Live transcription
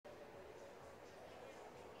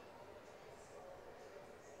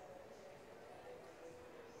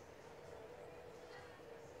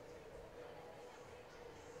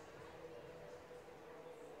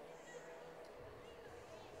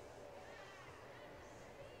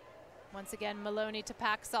Once again, Maloney to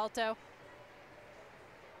pack salto.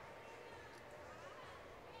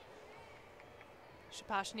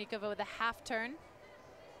 Shaposhnikova with a half turn.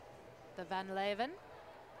 The Van Leeuwen.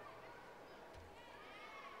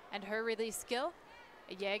 And her release skill,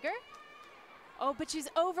 a Jaeger. Oh, but she's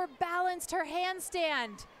overbalanced her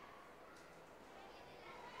handstand.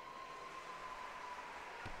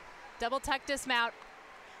 Double tuck dismount.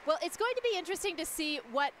 Well, it's going to be interesting to see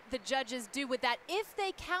what the judges do with that, if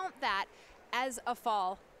they count that as a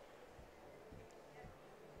fall.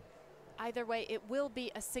 Either way, it will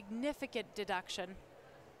be a significant deduction.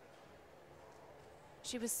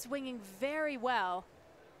 She was swinging very well.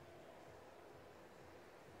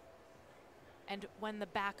 And when the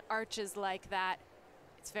back arches like that,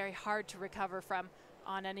 it's very hard to recover from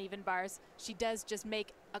on uneven bars. She does just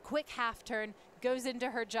make a quick half turn, goes into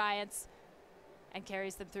her giants, and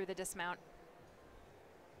carries them through the dismount.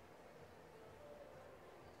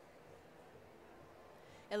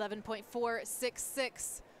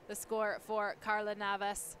 .466, the score for Karla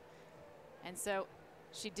Navas. And so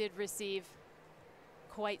she did receive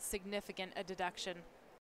quite significant a deduction